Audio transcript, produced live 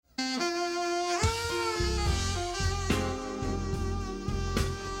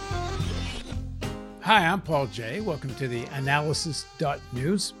Hi, I'm Paul J. Welcome to the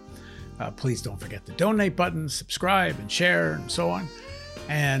analysis.news. Please don't forget the donate button, subscribe and share and so on.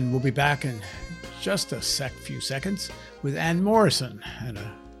 And we'll be back in just a few seconds with Ann Morrison and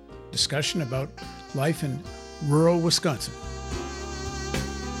a discussion about life in rural Wisconsin.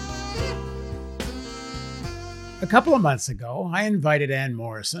 A couple of months ago, I invited Ann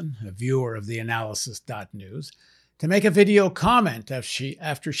Morrison, a viewer of the analysis.news, to make a video comment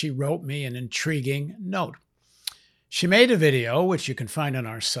after she wrote me an intriguing note. She made a video, which you can find on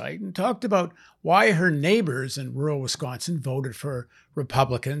our site, and talked about why her neighbors in rural Wisconsin voted for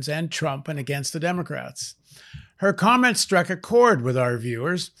Republicans and Trump and against the Democrats. Her comment struck a chord with our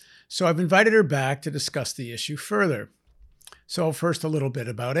viewers, so I've invited her back to discuss the issue further. So first, a little bit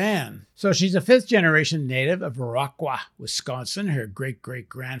about Ann. So she's a fifth-generation native of Viroqua, Wisconsin. Her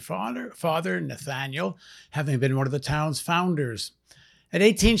great-great-grandfather, Nathaniel, having been one of the town's founders. At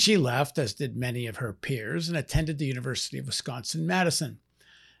 18, she left, as did many of her peers, and attended the University of Wisconsin-Madison.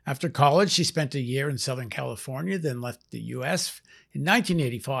 After college, she spent a year in Southern California, then left the U.S. in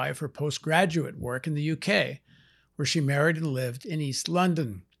 1985 for postgraduate work in the U.K., where she married and lived in East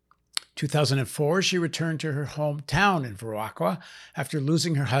London. 2004, she returned to her hometown in Viroqua after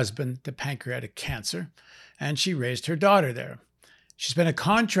losing her husband to pancreatic cancer, and she raised her daughter there. She's been a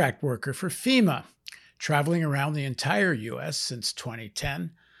contract worker for FEMA, traveling around the entire U.S. since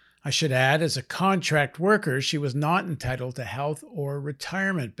 2010. I should add, as a contract worker, she was not entitled to health or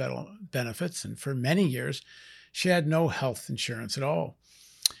retirement benefits, and for many years, she had no health insurance at all.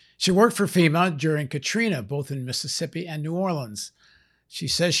 She worked for FEMA during Katrina, both in Mississippi and New Orleans. She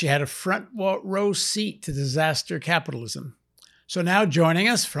says she had a front row seat to disaster capitalism. So now joining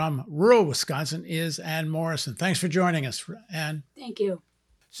us from rural Wisconsin is Ann Morrison. Thanks for joining us, Ann. Thank you.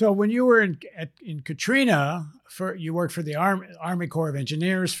 So when you were in Katrina, you worked for the Army Corps of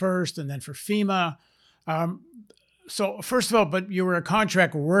Engineers first, and then for FEMA. So first of all, but you were a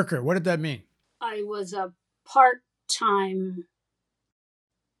contract worker. What did that mean? I was a part-time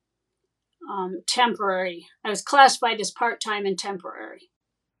temporary. I was classified as part-time and temporary.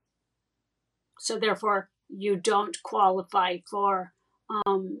 So therefore, you don't qualify for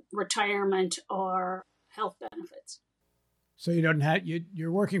retirement or health benefits. So you don't have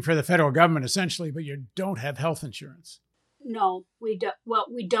you're working for the federal government essentially, but you don't have health insurance. No, we don't. Well,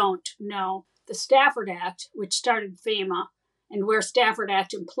 we don't. No, the Stafford Act, which started FEMA, and we're Stafford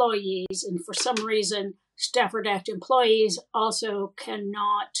Act employees, and for some reason, Stafford Act employees also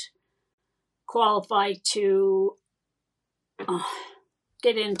cannot qualify to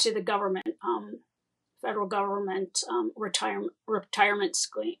get into the government, federal government retirement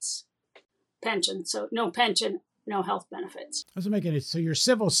schemes, pension. So no pension, no health benefits. Doesn't make any. So you're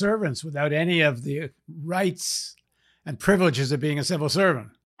civil servants without any of the rights and privileges of being a civil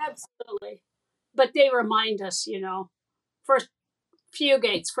servant. Absolutely, but they remind us, first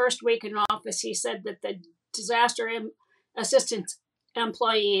Fugate's first week in office, he said that the disaster assistance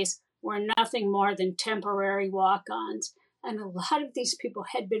employees were nothing more than temporary walk-ons. And a lot of these people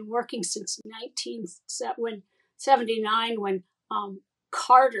had been working since 1979 when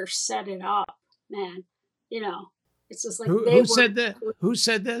Carter set it up, man. It's just like who said that? Who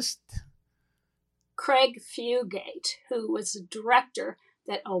said this? Craig Fugate, who was the director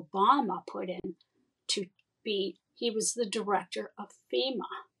that Obama put in he was the director of FEMA.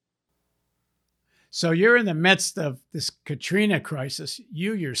 So you're in the midst of this Katrina crisis.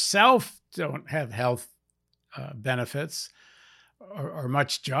 You yourself don't have health benefits or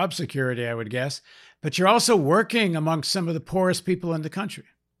much job security, I would guess, but you're also working among some of the poorest people in the country.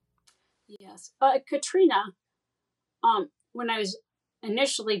 Yes. Katrina, when I was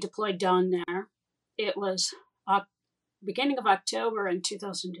initially deployed down there, it was beginning of October in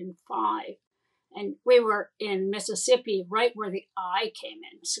 2005. And we were in Mississippi, right where the eye came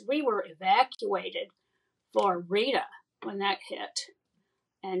in. So we were evacuated for Rita when that hit.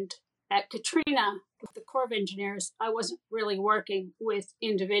 And at Katrina, with the Corps of Engineers, I wasn't really working with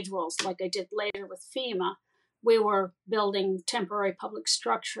individuals like I did later with FEMA. We were building temporary public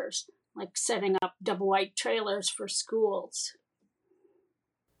structures, like setting up double wide trailers for schools.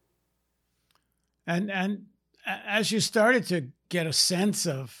 And as you started to get a sense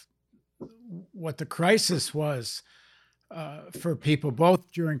of what the crisis was for people,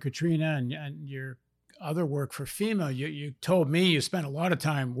 both during Katrina and your other work for FEMA, you told me you spent a lot of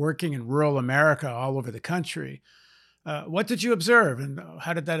time working in rural America all over the country. What did you observe, and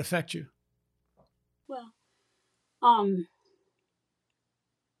how did that affect you? Well,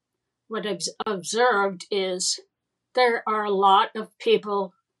 what I've observed is there are a lot of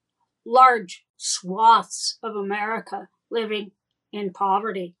people, large swaths of America living in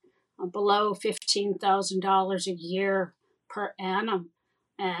poverty. below $15,000 a year per annum.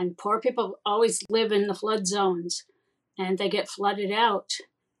 And poor people always live in the flood zones and they get flooded out.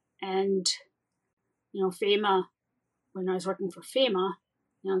 And, FEMA, when I was working for FEMA,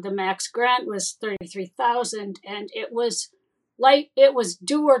 the max grant was $33,000, and it was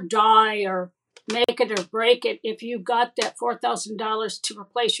do or die or make it or break it if you got that $4,000 to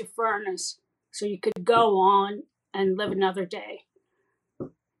replace your furnace so you could go on and live another day.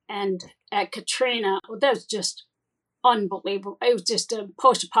 And at Katrina, that was just unbelievable. It was just a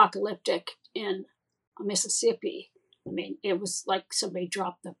post-apocalyptic in Mississippi. I mean, it was like somebody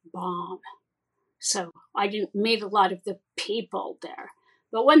dropped the bomb. So I didn't meet a lot of the people there.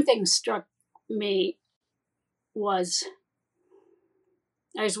 But one thing struck me was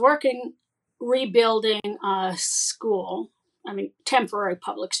I was rebuilding a school. I mean, temporary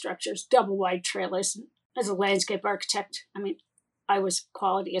public structures, double wide trailers. As a landscape architect, I was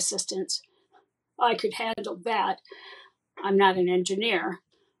quality assistance. I could handle that. I'm not an engineer,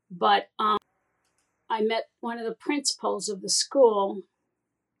 but I met one of the principals of the school.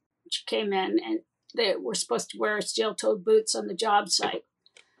 She came in and they were supposed to wear steel-toed boots on the job site.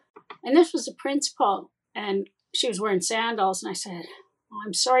 And this was the principal, and she was wearing sandals. And I said,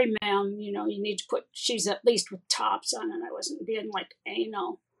 I'm sorry, ma'am, you need to put shoes at least with tops on. And I wasn't being like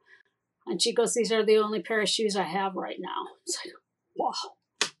anal. And she goes, these are the only pair of shoes I have right now. It's like, wow.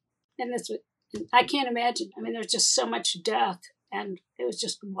 And I can't imagine. There's just so much death, and it was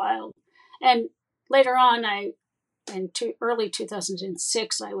just wild. And later on, early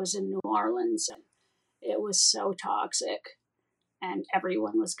 2006, I was in New Orleans, and it was so toxic, and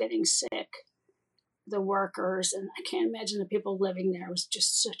everyone was getting sick, the workers, and I can't imagine the people living there. It was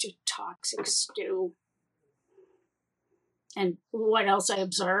just such a toxic stew. And what else I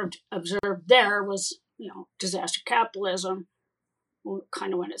observed there was, disaster capitalism,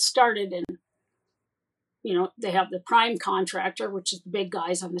 kind of when it started. And, they have the prime contractor, which is the big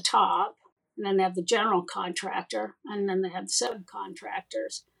guys on the top. And then they have the general contractor. And then they have the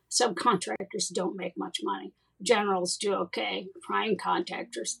subcontractors. Subcontractors don't make much money. Generals do okay. Prime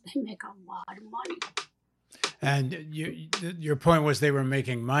contractors, they make a lot of money. And your point was they were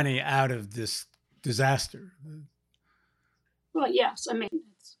making money out of this disaster. Well, yes.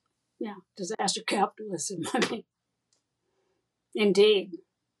 It's, disaster capitalism. Indeed.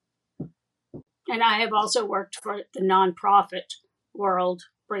 And I have also worked for the nonprofit world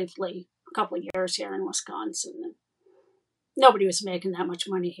briefly, a couple of years here in Wisconsin. And nobody was making that much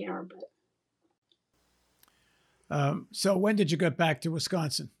money here. But so when did you get back to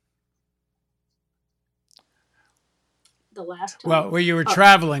Wisconsin? The last time. Well, you were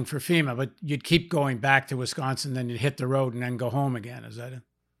traveling for FEMA, but you'd keep going back to Wisconsin, then you'd hit the road and then go home again. Is that it?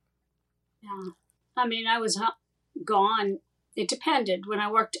 Yeah. I was gone. It depended. When I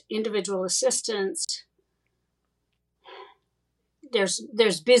worked individual assistance,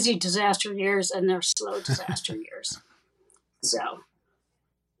 there's busy disaster years and there's slow disaster years. So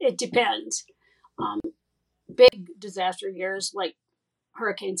it depends. Big disaster years like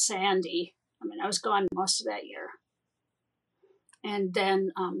Hurricane Sandy, I was gone most of that year. And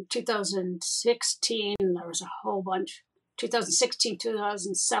then 2016, there was a whole bunch. 2016,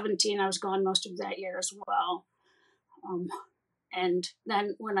 2017, I was gone most of that year as well. And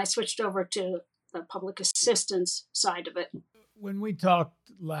then when I switched over to the public assistance side of it. When we talked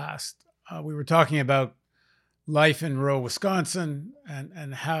last, we were talking about life in rural Wisconsin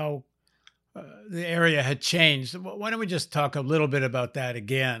and how the area had changed. Why don't we just talk a little bit about that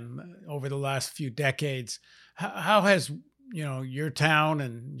again over the last few decades? How has your town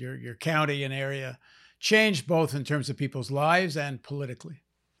and your county and area changed both in terms of people's lives and politically?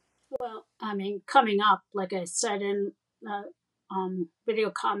 Well, coming up, like I said in video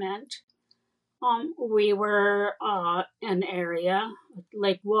comment, we were an area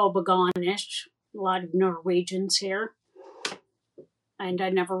like Wobegon-ish, a lot of Norwegians here. And I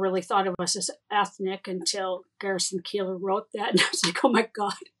never really thought of us as ethnic until Garrison Keillor wrote that. And I was like, oh my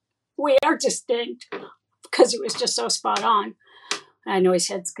God, we are distinct, because it was just so spot on. I know he's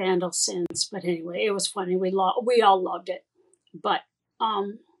had scandals since, but anyway, it was funny. We all loved it. But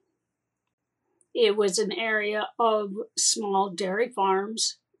it was an area of small dairy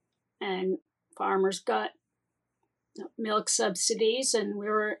farms, and farmers got milk subsidies, and we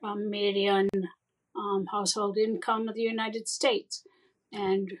were a median household income of the United States.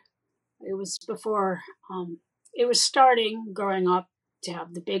 And it was before, it was starting growing up to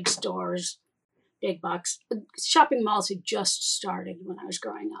have the big stores, big box. Shopping malls had just started when I was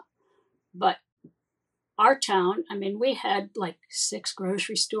growing up. But our town, we had like 6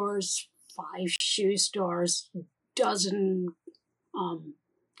 grocery stores, 5 shoe stores, dozen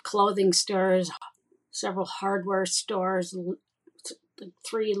clothing stores, several hardware stores,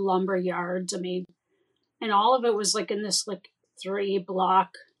 3 lumber yards. I mean, and all of it was like in this like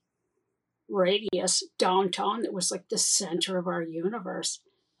 3-block radius downtown that was like the center of our universe.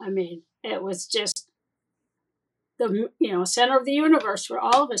 I mean, it was just the center of the universe for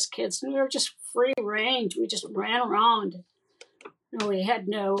all of us kids, and we were just free range. We just ran around. We had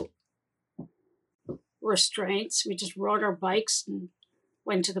no restraints. We just rode our bikes and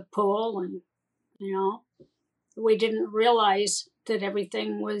went to the pool, and we didn't realize that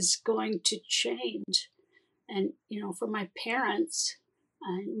everything was going to change. And for my parents,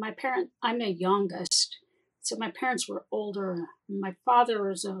 I'm the youngest, so my parents were older. My father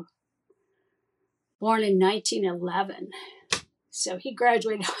was born in 1911, so he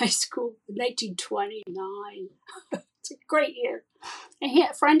graduated high school in 1929. It's a great year. And he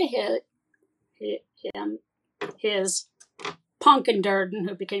had a friend of his Pumpkin Durden,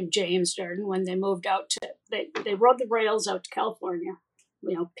 who became James Durden, when they moved out to, they rode the rails out to California,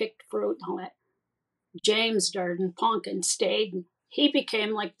 picked fruit and all that. James Durden, Pumpkin, stayed, and he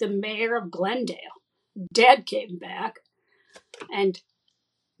became like the mayor of Glendale. Dad came back, and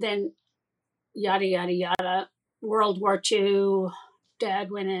then yada, yada, yada. World War II, Dad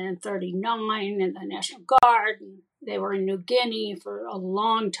went in 1939 in the National Guard, and they were in New Guinea for a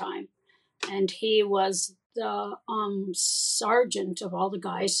long time. And he was the sergeant of all the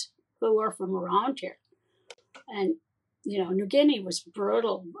guys who were from around here. And, New Guinea was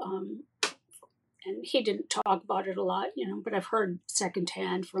brutal. And he didn't talk about it a lot, but I've heard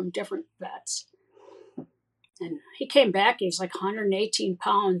secondhand from different vets. And he came back, he was like 118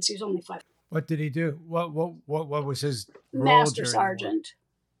 pounds. He was only 5. What did he do? What was his role? Master Sergeant.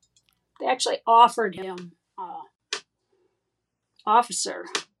 They actually offered him officer,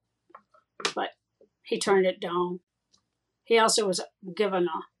 but he turned it down. He also was given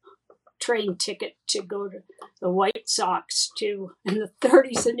a train ticket to go to the White Sox too in the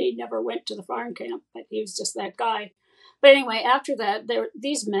 30s, and he never went to the farm camp, but he was just that guy. But anyway, after that,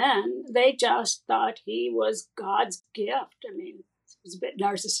 these men, they just thought he was God's gift. I mean, it was a bit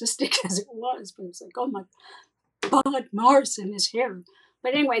narcissistic as it was, but it was like, oh my God, Morrison is here.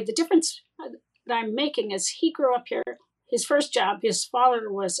 But anyway, the difference that I'm making is he grew up here. His first job, his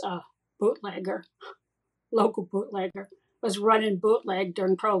father was a bootlegger, local bootlegger, was running bootleg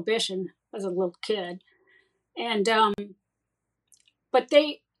during Prohibition as a little kid. And, but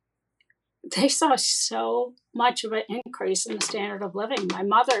they saw so much of an increase in the standard of living. My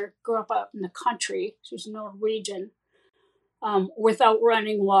mother grew up out in the country. She was Norwegian, without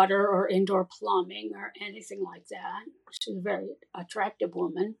running water or indoor plumbing or anything like that. She was a very attractive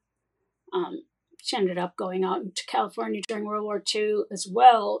woman. She ended up going out into California during World War II as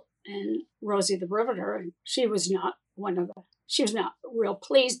well, and Rosie the Riveter, and she was not real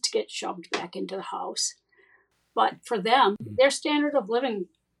pleased to get shoved back into the house. But for them, their standard of living,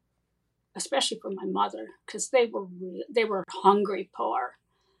 especially for my mother, because they were hungry poor.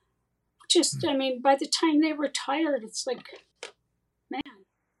 Just, I mean, by the time they retired, it's like, man,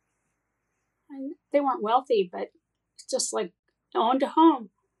 they weren't wealthy, but it's just like owned a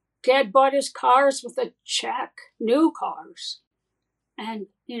home. Dad bought his cars with a check, new cars. And,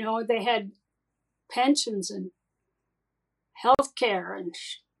 they had pensions and health care and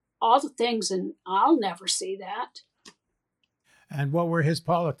all the things, and I'll never see that. And what were his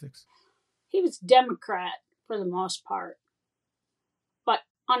politics? He was Democrat for the most part. But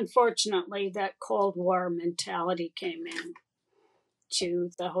unfortunately, that Cold War mentality came in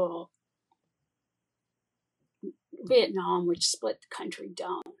to the whole Vietnam, which split the country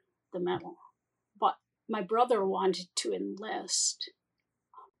down the middle. But my brother wanted to enlist.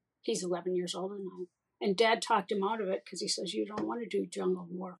 He's 11 years older now. And Dad talked him out of it because he says, you don't want to do jungle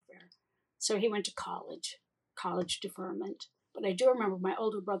warfare. So he went to college deferment. But I do remember my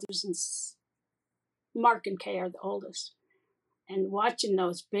older brothers, and Mark and Kay are the oldest, and watching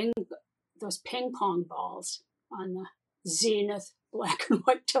those ping pong balls on the Zenith black and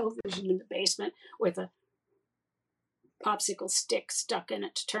white television in the basement with a popsicle stick stuck in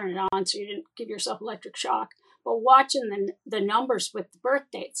it to turn it on so you didn't give yourself electric shock. But watching the numbers with the birth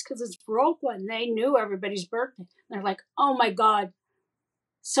dates, because it's broke one, they knew everybody's birthday. They're like, oh my God,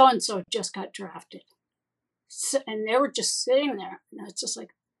 so-and-so just got drafted. So, and they were just sitting there, and it's just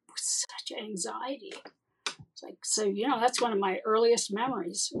like such anxiety. It's like, so, that's one of my earliest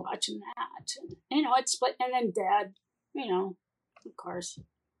memories, watching that. And, it's split. And then Dad, of course,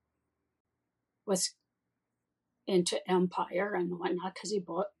 was into empire and whatnot because he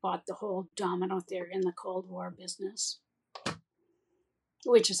bought the whole domino theory in the Cold War business,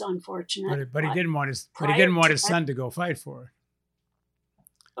 which is unfortunate. But he didn't want his son to go fight for it.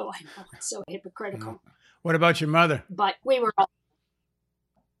 Oh, I know. It's so hypocritical. What about your mother? But we were all,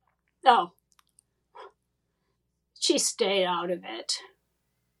 oh, she stayed out of it.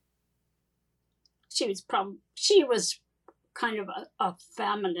 She was kind of a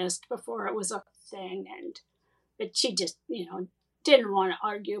feminist before it was a thing, but she just, didn't want to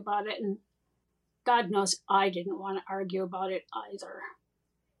argue about it. And God knows I didn't want to argue about it either,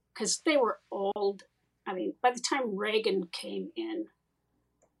 because they were old. I mean, by the time Reagan came in,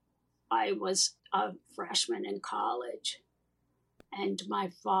 I was a freshman in college, and my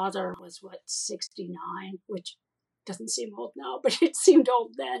father was 69, which doesn't seem old now, but it seemed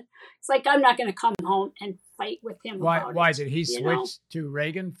old then. It's like, I'm not going to come home and fight with him about it. Why did he switch to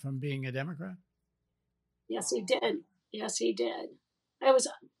Reagan from being a Democrat? Yes, he did. Yes, he did. It was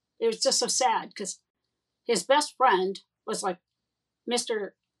just so sad, because his best friend was like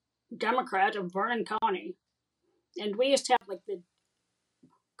Mr. Democrat of Vernon County. And we used to have like the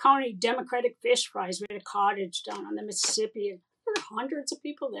county Democratic fish fries. We had a cottage down on the Mississippi, and there were hundreds of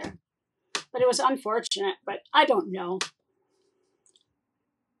people there. But it was unfortunate, but I don't know.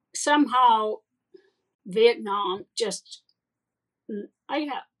 Somehow Vietnam just, I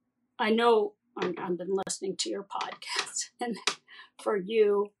know I've been listening to your podcast, and for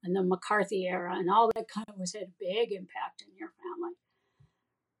you and the McCarthy era and all that kind of had a big impact in your family.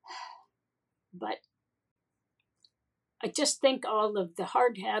 But I just think all of the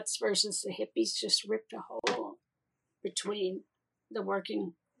hard hats versus the hippies just ripped a hole between the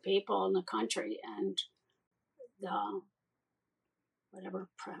working people in the country and the whatever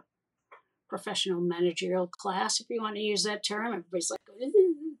professional managerial class, if you want to use that term. Everybody's like,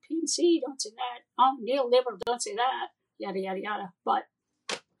 PNC, don't say that. Oh, neoliberal, don't say that. Yada yada yada. But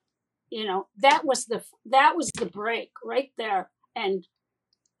that was the break right there. And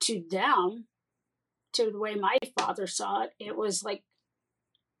to them, to the way my father saw it, it was like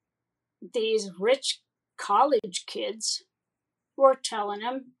these rich college kids were telling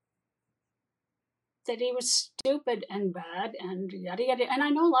him that he was stupid and bad and yada yada. And I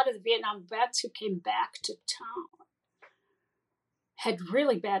know a lot of the Vietnam vets who came back to town had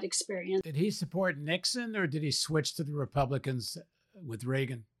really bad experience. Did he support Nixon, or did he switch to the Republicans with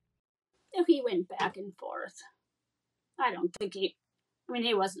Reagan? He went back and forth. I don't think he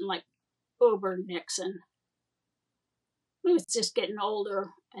wasn't like uber Nixon. He was just getting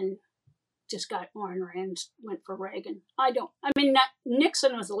older and just got more in range, went for Reagan.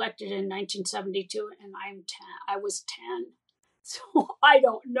 Nixon was elected in 1972, and I was 10. So I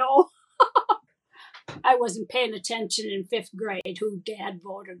don't know. I wasn't paying attention in 5th grade who Dad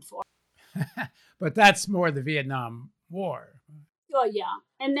voted for. But that's more the Vietnam War. Oh, yeah.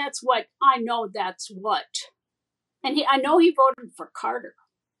 And that's what. And I know he voted for Carter,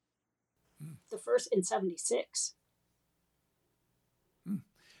 the first in 76.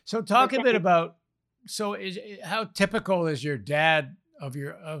 So talk a bit about, how typical is your dad of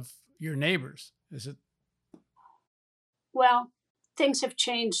your neighbors? Is it? Well, things have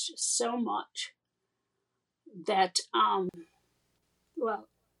changed so much that,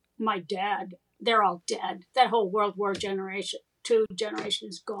 my dad, they're all dead. That whole World War II generation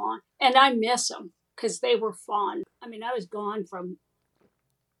is gone. And I miss them because they were fun. I was gone from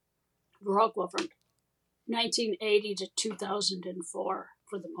Viroqua from 1980 to 2004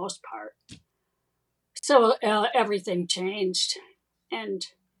 for the most part. So everything changed. And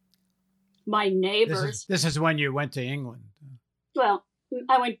my neighbors... This is when you went to England. Well,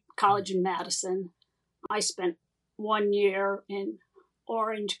 I went to college in Madison. I spent 1 year in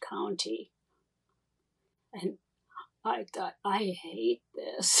Orange County. And I thought, I hate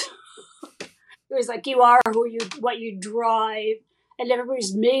this. It was like, you are what you drive. And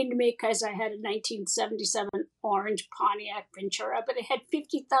everybody's mean to me because I had a 1977 orange Pontiac Ventura, but it had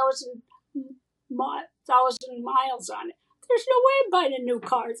 50,000 miles on it. There's no way I'm buying a new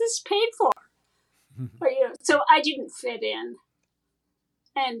car. This is paid for. But, so I didn't fit in.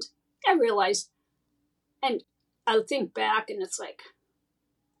 And I realized, and I'll think back, and it's like,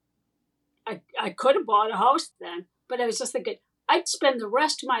 I could have bought a house then, but I was just thinking, I'd spend the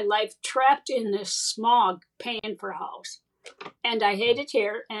rest of my life trapped in this smog paying for a house. And I hate it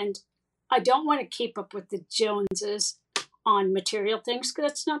here, and I don't want to keep up with the Joneses on material things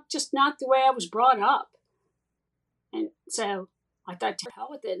because it's not the way I was brought up. And so I thought, to hell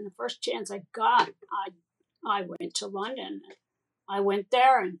with it. And the first chance I got, I went to London. I went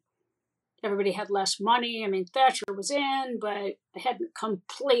there, and everybody had less money. Thatcher was in, but it hadn't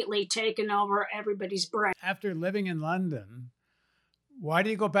completely taken over everybody's brain. After living in London, why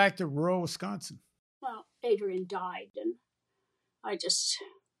do you go back to rural Wisconsin? Well, Adrian died, and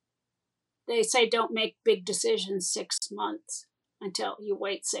they say don't make big decisions 6 months until you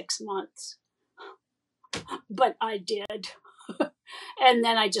wait 6 months. But I did. And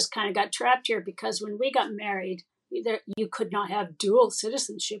then I just kind of got trapped here because when we got married, you could not have dual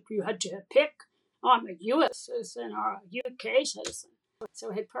citizenship. You had to pick, oh, I'm a U.S. citizen or a U.K. citizen.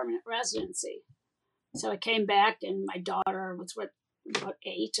 So I had permanent residency. So I came back, and my daughter was about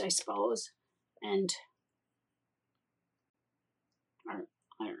 8, I suppose, and or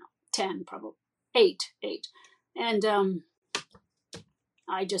I don't know, 10 probably, 8, and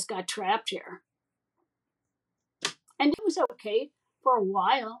I just got trapped here, and it was okay for a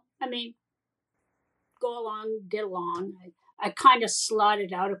while. I mean, go along, get along. I kind of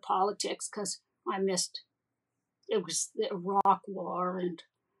slotted out of politics because I missed. It was the Iraq War, and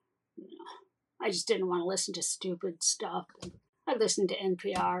I just didn't want to listen to stupid stuff. And I listened to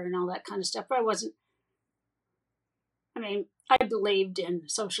NPR and all that kind of stuff, but I wasn't. I mean, I believed in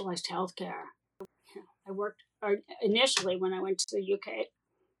socialized healthcare. I worked initially when I went to the UK.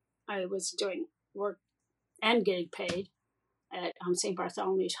 I was doing work and getting paid at St.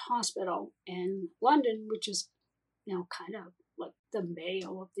 Bartholomew's Hospital in London, which is, kind of like the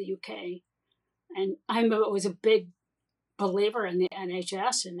Mayo of the UK. And I was a big believer in the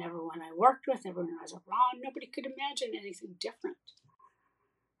NHS, and everyone I worked with, everyone I was around, nobody could imagine anything different.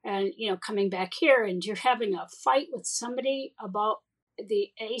 And, coming back here and you're having a fight with somebody about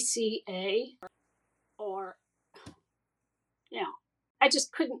the ACA or, I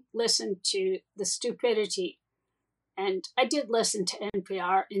just couldn't listen to the stupidity. And I did listen to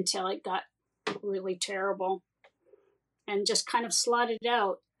NPR until it got really terrible and just kind of slotted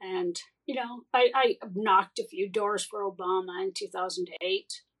out. And, I knocked a few doors for Obama in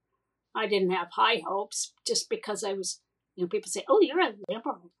 2008. I didn't have high hopes just because I was, people say, oh, you're a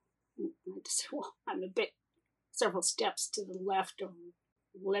liberal. And I just said, well, I'm a bit several steps to the left of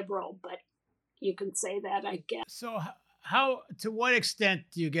liberal, but you can say that, I guess. So to what extent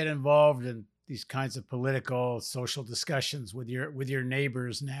do you get involved in these kinds of political, social discussions with your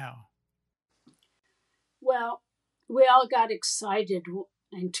neighbors now? Well, we all got excited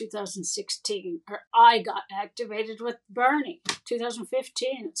in 2016, or I got activated with Bernie.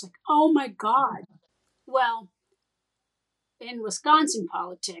 2015, it's like, oh my God. Well, in Wisconsin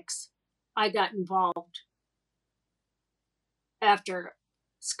politics, I got involved after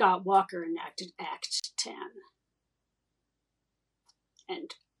Scott Walker enacted Act 10.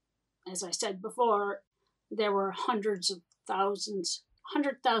 And as I said before, there were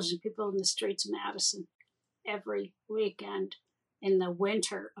 100,000 people in the streets of Madison every weekend in the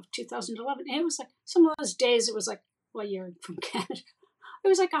winter of 2011. And it was like, some of those days, it was like, well, you're from Canada. It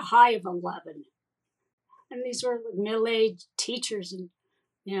was like a high of 11. And these were middle-aged teachers and,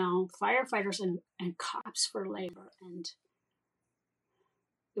 firefighters and cops for labor. And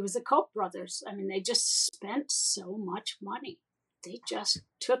it was the Koch brothers. I mean, they just spent so much money. They just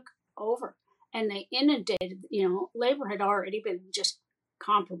took over. And they inundated, labor had already been just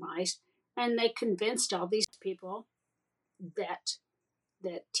compromised. And they convinced all these people that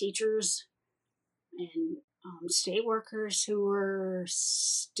teachers and state workers who were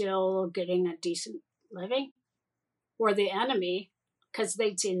still getting a decent living were the enemy, because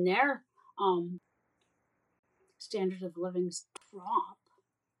they'd seen their standard of living drop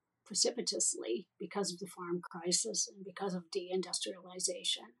precipitously because of the farm crisis and because of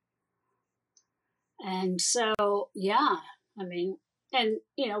deindustrialization. And so, yeah, I mean, and,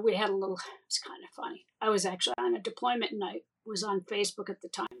 we had it's kind of funny. I was actually on a deployment, and I was on Facebook at the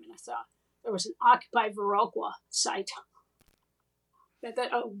time, and I saw there was an Occupy Viroqua site. I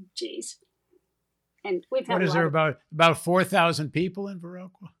thought, oh, geez. And we've had about 4,000 people in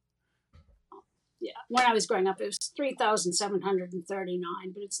Viroqua? Yeah. When I was growing up, it was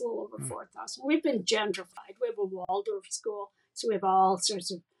 3,739, but it's a little over 4,000. We've been gentrified. We have a Waldorf school, so we have all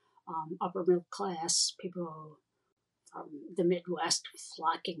sorts of upper middle class people from the Midwest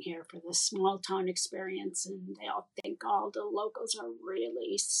flocking here for the small town experience, and they all think all the locals are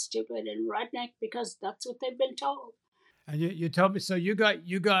really stupid and redneck because that's what they've been told. And you told me, so you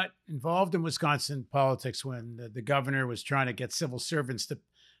got involved in Wisconsin politics when the governor was trying to get civil servants to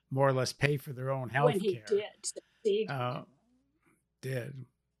more or less pay for their own health care. When he did.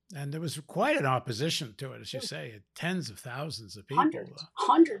 And there was quite an opposition to it, as you say, tens of thousands of people.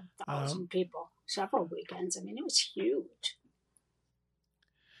 100,000 people, several weekends. I mean, it was huge.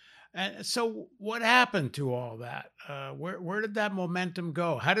 And so what happened to all that? Where did that momentum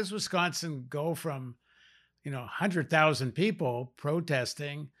go? How does Wisconsin go from 100,000 people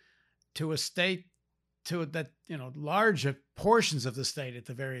protesting to a state that, large portions of the state at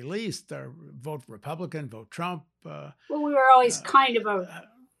the very least are vote Republican, vote Trump? Well, we were always kind of a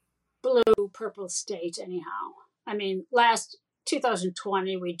blue-purple state anyhow. I mean, last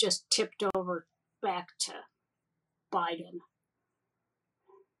 2020, we just tipped over back to Biden.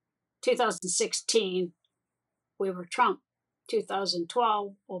 2016, we were Trump.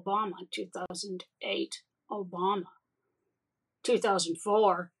 2012, Obama. 2008, Obama.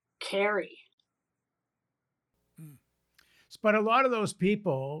 2004, Kerry. But a lot of those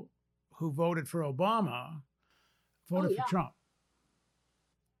people who voted for Obama voted for Trump.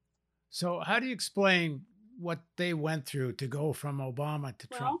 So how do you explain what they went through to go from Obama to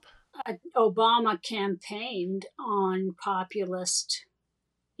Trump? Obama campaigned on populist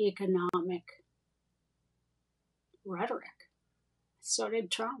economic rhetoric. So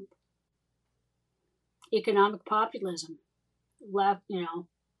did Trump. Economic populism,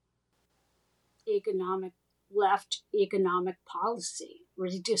 economic policy,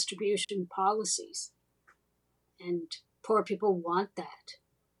 redistribution policies. And poor people want that.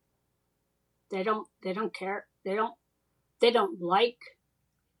 They don't care. They don't like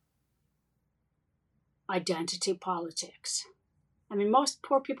identity politics. I mean, most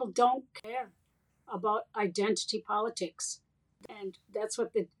poor people don't care about identity politics. And that's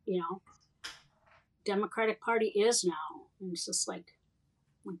what the, Democratic Party is now. And it's just like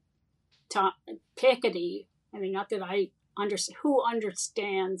Piketty. I mean, not that I understand. Who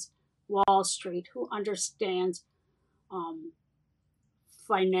understands Wall Street? Who understands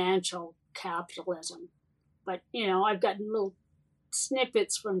financial capitalism? But, I've gotten little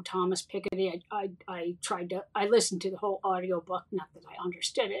snippets from Thomas Piketty. I listened to the whole audiobook, not that I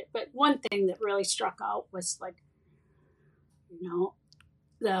understood it, but one thing that really struck out was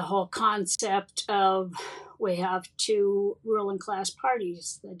the whole concept of we have two ruling class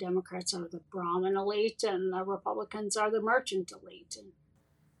parties. The Democrats are the Brahmin elite and the Republicans are the merchant elite.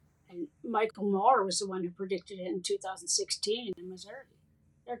 And Michael Moore was the one who predicted it in 2016 in Missouri.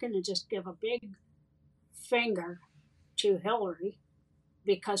 They're going to just give a big finger to Hillary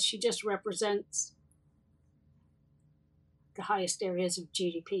because she just represents the highest areas of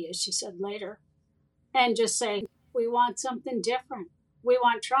GDP, as she said later, and just say, we want something different. We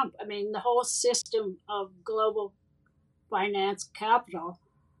want Trump. I mean, the whole system of global finance capital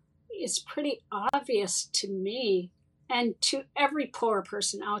is pretty obvious to me and to every poor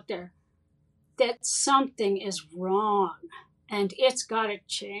person out there that something is wrong and it's got to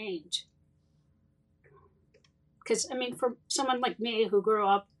change. Because, I mean, for someone like me who grew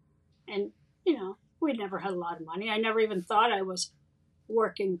up and, we never had a lot of money. I never even thought I was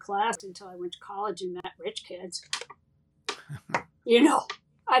working class until I went to college and met rich kids.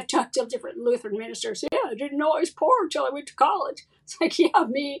 I've talked to different Lutheran ministers. Yeah, I didn't know I was poor until I went to college. It's like, yeah,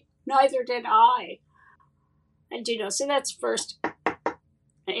 me, neither did I. And, so that's first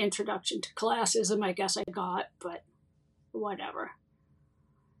an introduction to classism, I guess I got, but whatever.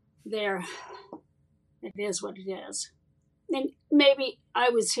 There, it is what it is. And maybe I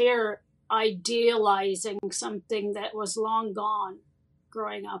was here idealizing something that was long gone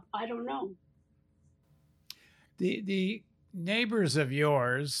growing up. I don't know. The neighbors of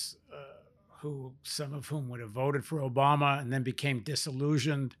yours, some of whom would have voted for Obama and then became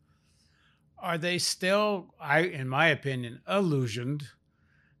disillusioned, are they still, in my opinion, illusioned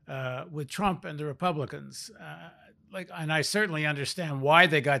with Trump and the Republicans? And I certainly understand why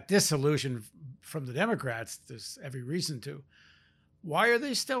they got disillusioned from the Democrats. There's every reason to. Why are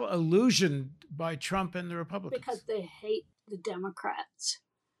they still illusioned by Trump and the Republicans? Because they hate the Democrats.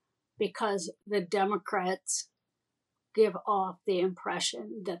 Because the Democrats give off the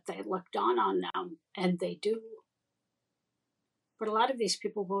impression that they look down on them, and they do. But a lot of these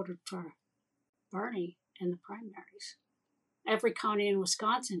people voted for Bernie in the primaries. Every county in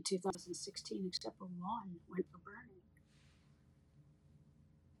Wisconsin, 2016, except for one, went for Bernie.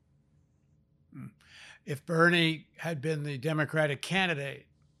 If Bernie had been the Democratic candidate,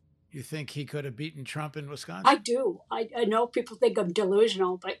 you think he could have beaten Trump in Wisconsin? I do. I know people think I'm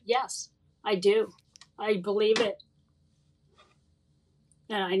delusional, but yes, I do. I believe it.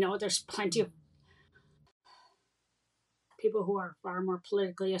 And I know there's plenty of people who are far more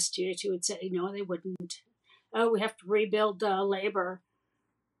politically astute who would say, no, they wouldn't. Oh, we have to rebuild labor.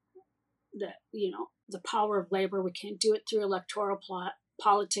 The power of labor. We can't do it through electoral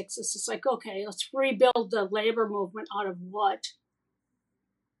politics. It's just like, okay, let's rebuild the labor movement out of what?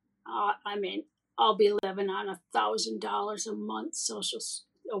 I'll be living on $1,000 a month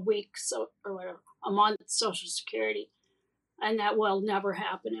a month Social Security, and that will never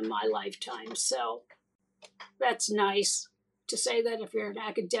happen in my lifetime. So that's nice to say that if you're an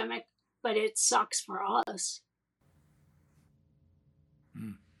academic, but it sucks for us.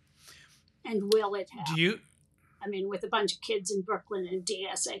 And will it happen? With a bunch of kids in Brooklyn and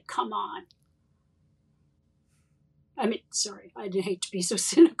DSA, come on. I mean, sorry, I hate to be so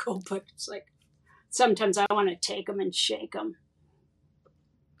cynical, but it's like sometimes I want to take them and shake them.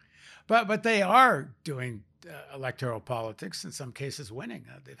 But they are doing electoral politics, in some cases winning.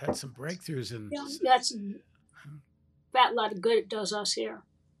 They've had some breakthroughs in. Yeah, that's that lot of good it does us here.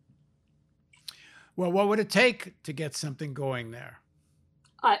 Well, what would it take to get something going there?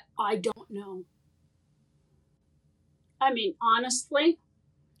 I don't know. I mean, honestly,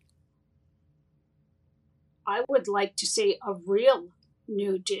 I would like to see a real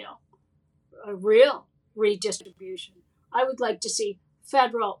New Deal, a real redistribution. I would like to see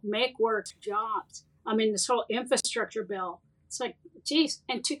federal make work jobs. I mean, this whole infrastructure bill, it's like, geez,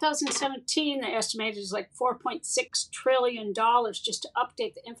 in 2017, they estimated it was like $4.6 trillion just to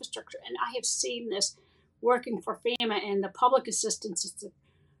update the infrastructure. And I have seen this working for FEMA and the public assistance.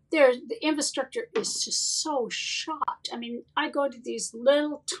 The infrastructure is just so shot. I mean, I go to these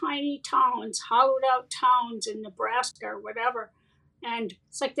little tiny towns, hollowed out towns in Nebraska or whatever, and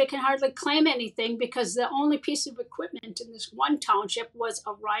it's like they can hardly claim anything because the only piece of equipment in this one township was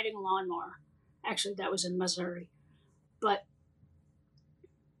a riding lawnmower. Actually, that was in Missouri. But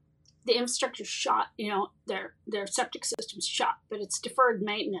the infrastructure shot, their septic system's shot, but it's deferred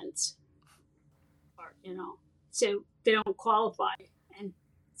maintenance. So they don't qualify. And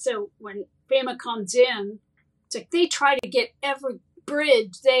so when FEMA comes in, it's like they try to get every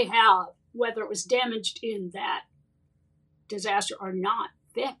bridge they have, whether it was damaged in that disaster or not,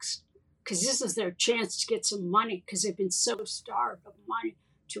 fixed. Because this is their chance to get some money because they've been so starved of money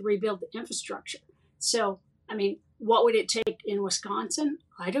to rebuild the infrastructure. So, I mean, what would it take in Wisconsin?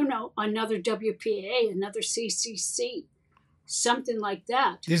 I don't know. Another WPA, another CCC, something like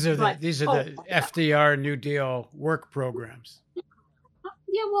that. These are the FDR New Deal work programs.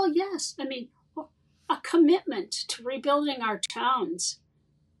 Yeah, well, yes. I mean, a commitment to rebuilding our towns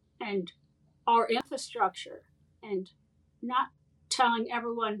and our infrastructure and not telling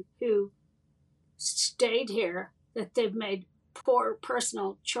everyone who stayed here that they've made poor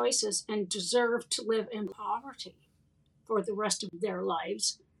personal choices and deserve to live in poverty for the rest of their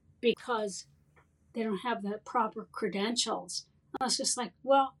lives because they don't have the proper credentials. And I was just like,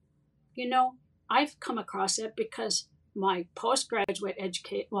 well, I've come across it because my postgraduate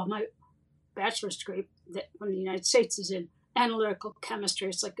my bachelor's degree from the United States is in analytical chemistry.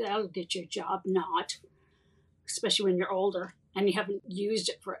 It's like, that'll get you a job. Not, especially when you're older and you haven't used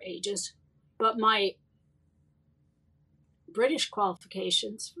it for ages. But my British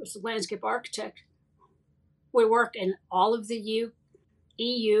qualifications was a landscape architect. We work in all of the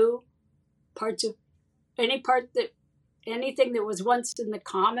EU parts of anything that was once in the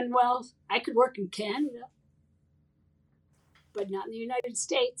Commonwealth. I could work in Canada, but not in the United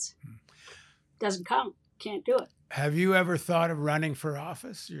States. Doesn't count. Can't do it. Have you ever thought of running for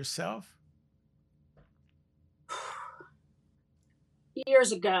office yourself?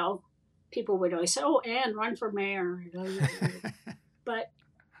 Years ago, people would always say, "Oh, Anne, run for mayor." But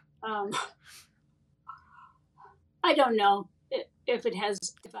I don't know if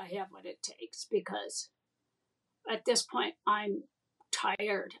I have what it takes, because at this point I'm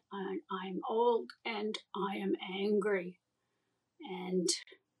tired and I'm old and I am angry, and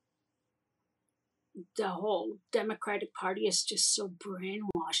the whole Democratic Party is just so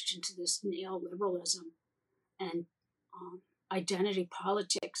brainwashed into this neoliberalism and identity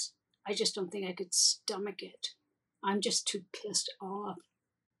politics. I just don't think I could stomach it. I'm just too pissed off.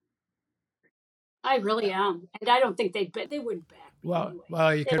 I really am, and I don't think they wouldn't back me.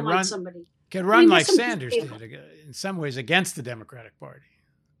 Well, you could run. Somebody. Could run like Sanders did, in some ways against the Democratic Party.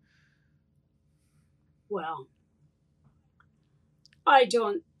 Well, I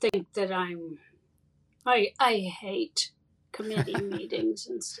don't think that I hate committee meetings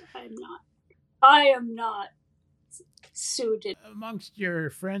and stuff. I am not suited. Amongst your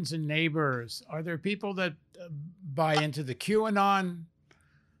friends and neighbors, are there people that buy into the QAnon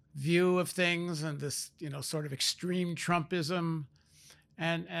view of things and this, sort of extreme Trumpism?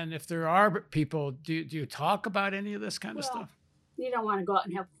 And if there are people, do you talk about any of this kind of stuff? You don't want to go out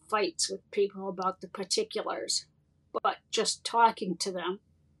and have fights with people about the particulars, but just talking to them,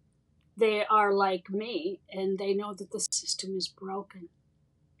 they are like me, and they know that the system is broken,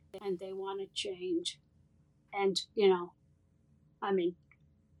 and they want to change. And, I mean,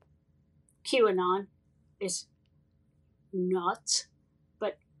 QAnon is nuts,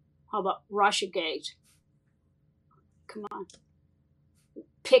 but how about Russiagate? Come on.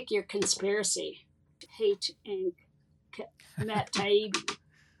 Pick your conspiracy. Hate Inc. Matt Taibbi.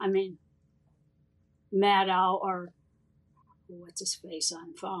 I mean, Maddow, or what's his face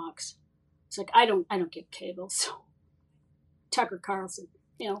on Fox. It's like, I don't get cable, so Tucker Carlson,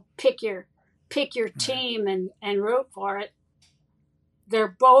 pick your pick your Right. team and root for it.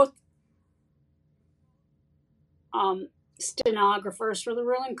 They're both stenographers for the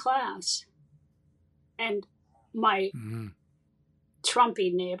ruling class. And my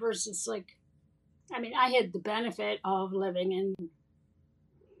Trumpy neighbors, it's like, I mean, I had the benefit of living in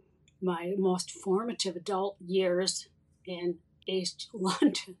my most formative adult years in East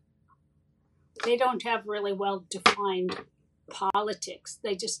London. They don't have really well defined politics.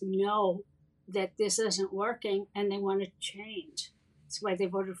 They just know that this isn't working and they want to change. That's why they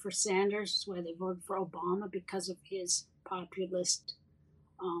voted for Sanders. That's why they voted for Obama, because of his populist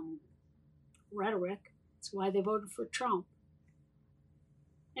rhetoric. That's why they voted for Trump.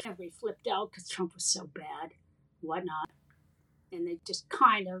 And everybody flipped out because Trump was so bad, whatnot. And they just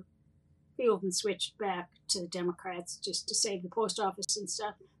kind of, few of them switched back to the Democrats just to save the post office and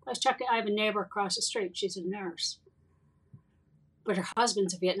stuff. I was checking, I have a neighbor across the street. She's a nurse. But her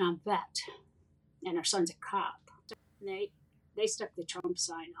husband's a Vietnam vet, and her son's a cop. And they stuck the Trump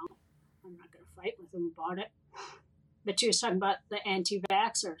sign out. I'm not going to fight with them about it. But she was talking about the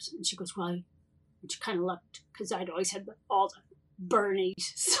anti-vaxxers. And she goes, well, and she kind of looked, because I'd always had all the Bernie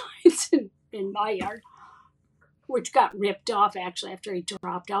signs in my yard, which got ripped off actually after he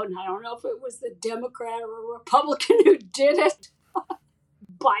dropped out. And I don't know if it was the Democrat or a Republican who did it.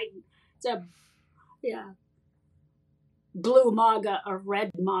 Biden. Yeah. Blue MAGA or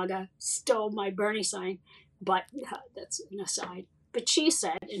red MAGA stole my Bernie sign, but that's an aside. But she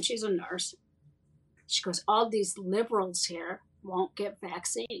said, and she's a nurse, she goes, all these liberals here won't get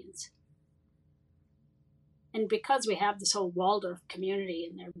vaccines. And because we have this whole Waldorf community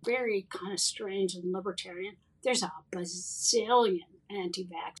and they're very kind of strange and libertarian, there's a bazillion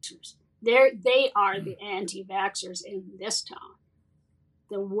anti-vaxxers. They are the anti-vaxxers in this town.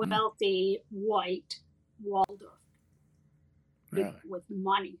 The wealthy white Waldorf. Really? With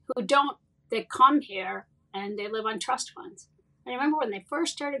money, they come here and they live on trust funds. I remember when they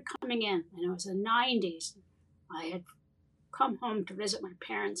first started coming in, and it was the 90s, I had come home to visit my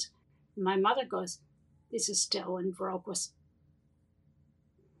parents. And my mother goes, this is still in Viroquas.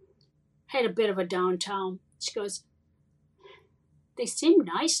 Had a bit of a downtown. She goes, they seem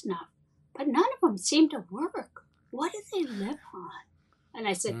nice enough, but none of them seem to work. What do they live on? And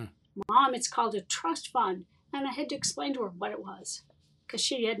I said, Mom, it's called a trust fund. And I had to explain to her what it was, because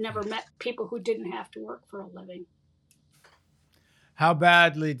she had never met people who didn't have to work for a living. How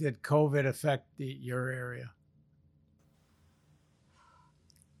badly did COVID affect your area?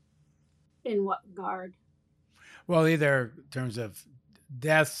 In what regard? Well, either in terms of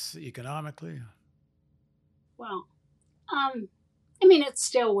deaths, economically. Well, I mean, it's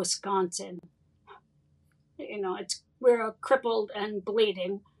still Wisconsin. You know, we're crippled and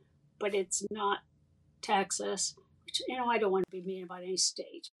bleeding, but it's not Texas, which, you know, I don't want to be mean about any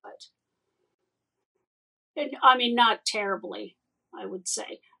state, but I mean, not terribly, I would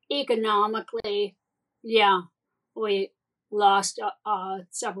say. Economically, yeah, we lost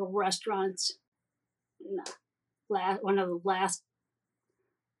several restaurants. One of the last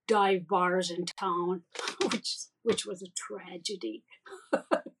dive bars in town, which was a tragedy.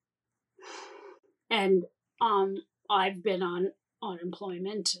 And I've been on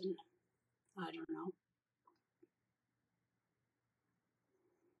unemployment, and I don't know.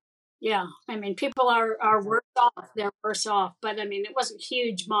 Yeah, I mean, people are worse off. They're worse off, but I mean, it wasn't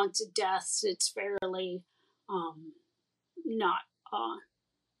huge amounts of deaths. It's fairly not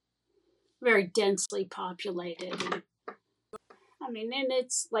very densely populated. And, I mean, and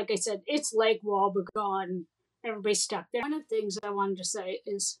it's like I said, it's Lake Wobegon. Everybody's stuck there. One of the things I wanted to say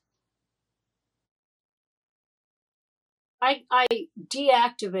is I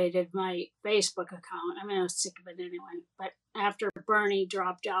deactivated my Facebook account. I mean, I was sick of it anyway. But after Bernie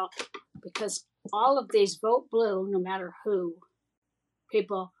dropped out, because all of these vote blue, no matter who,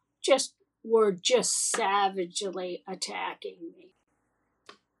 people were just savagely attacking me.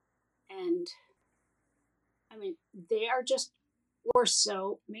 And I mean, were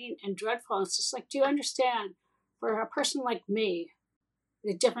so mean and dreadful. It's just like, do you understand? For a person like me,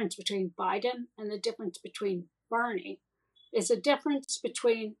 the difference between Biden and the difference between Bernie is a difference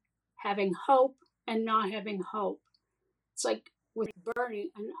between having hope and not having hope. It's like with Bernie,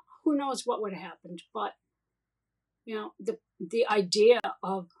 and who knows what would have happened, but you know, the idea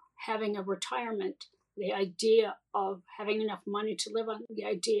of having a retirement, the idea of having enough money to live on, the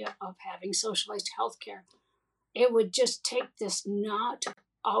idea of having socialized health care, it would just take this knot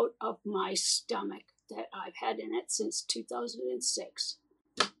out of my stomach that I've had in it since 2006.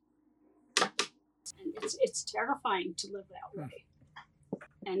 And it's terrifying to live that way.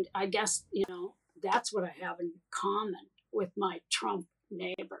 And I guess, you know, that's what I have in common with my Trump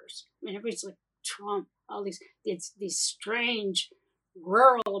neighbors. I mean, everybody's like Trump, all these strange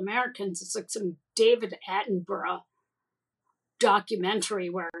rural Americans. It's like some David Attenborough documentary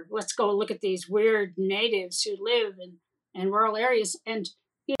where let's go look at these weird natives who live in rural areas. And,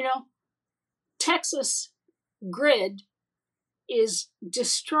 Texas grid is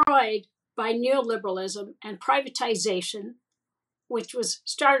destroyed by neoliberalism and privatization, which was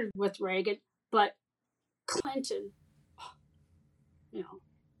started with Reagan, but Clinton,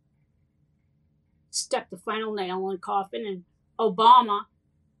 stuck the final nail in the coffin, and Obama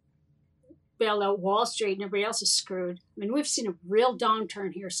bailed out Wall Street, and everybody else is screwed. I mean, we've seen a real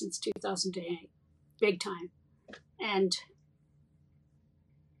downturn here since 2008, big time. And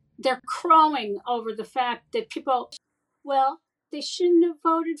they're crowing over the fact that people, they shouldn't have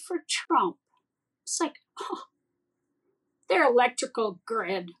voted for Trump. It's like, their electrical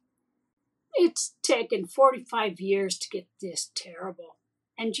grid, it's taken 45 years to get this terrible.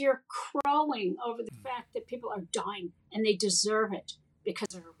 And you're crowing over the fact that people are dying, and they deserve it because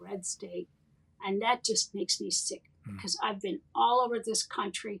they're a red state. And that just makes me sick, because I've been all over this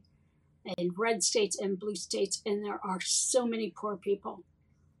country in red states and blue states, and there are so many poor people.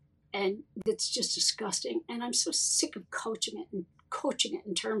 And it's just disgusting. And I'm so sick of coaching it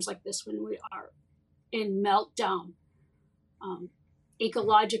in terms like this when we are in meltdown,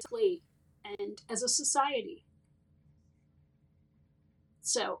 ecologically and as a society.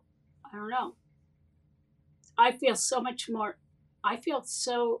 So, I don't know. I feel so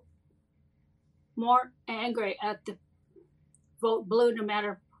more angry at the vote blue, no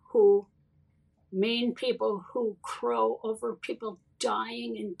matter who, mean people who crow over people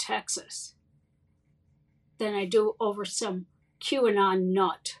dying in Texas, than I do over some QAnon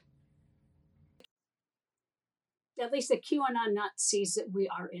nut. At least the QAnon nut sees that we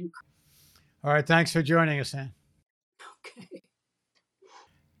are in. All right. Thanks for joining us, Ann. Okay.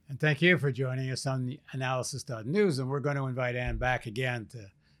 And thank you for joining us on the analysis.news. And we're going to invite Ann back again to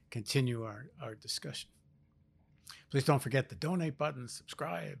continue our discussion. Please don't forget the donate button,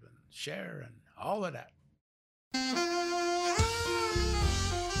 subscribe, and share, and all of that.